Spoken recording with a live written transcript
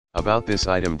About this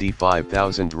item: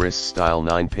 D5000 wrist style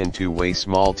 9-pin 2-way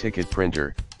small ticket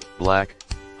printer, black,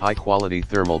 high quality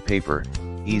thermal paper,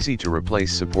 easy to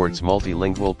replace, supports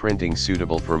multilingual printing,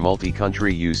 suitable for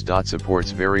multi-country use. Supports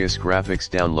various graphics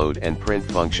download and print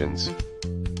functions.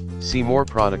 See more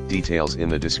product details in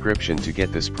the description to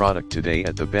get this product today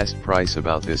at the best price.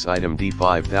 About this item: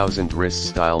 D5000 wrist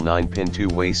style 9-pin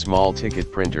 2-way small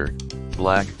ticket printer,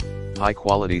 black, high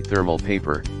quality thermal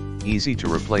paper, easy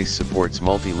to replace, supports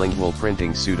multilingual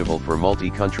printing, suitable for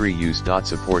multi-country use.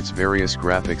 Supports various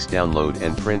graphics download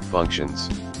and print functions.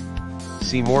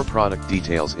 See more product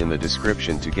details in the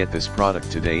description to get this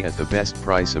product today at the best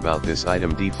price. About this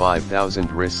item: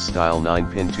 D5000 wrist style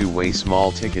 9-pin 2-way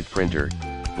small ticket printer,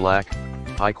 black,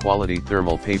 high quality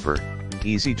thermal paper,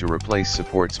 easy to replace,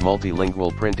 supports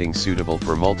multilingual printing, suitable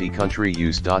for multi-country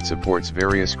use. Supports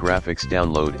various graphics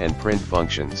download and print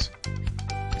functions.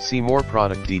 See more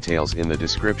product details in the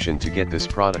description to get this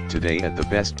product today at the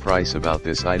best price. About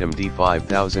this item: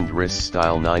 D5000 wrist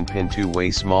style 9-pin 2-way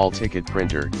small ticket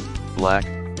printer, black,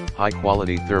 high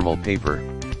quality thermal paper,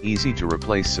 easy to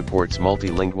replace, supports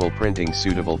multilingual printing,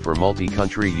 suitable for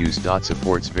multi-country use.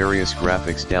 Supports various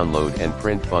graphics download and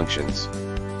print functions.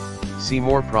 See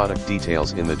more product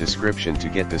details in the description to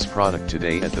get this product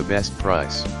today at the best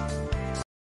price.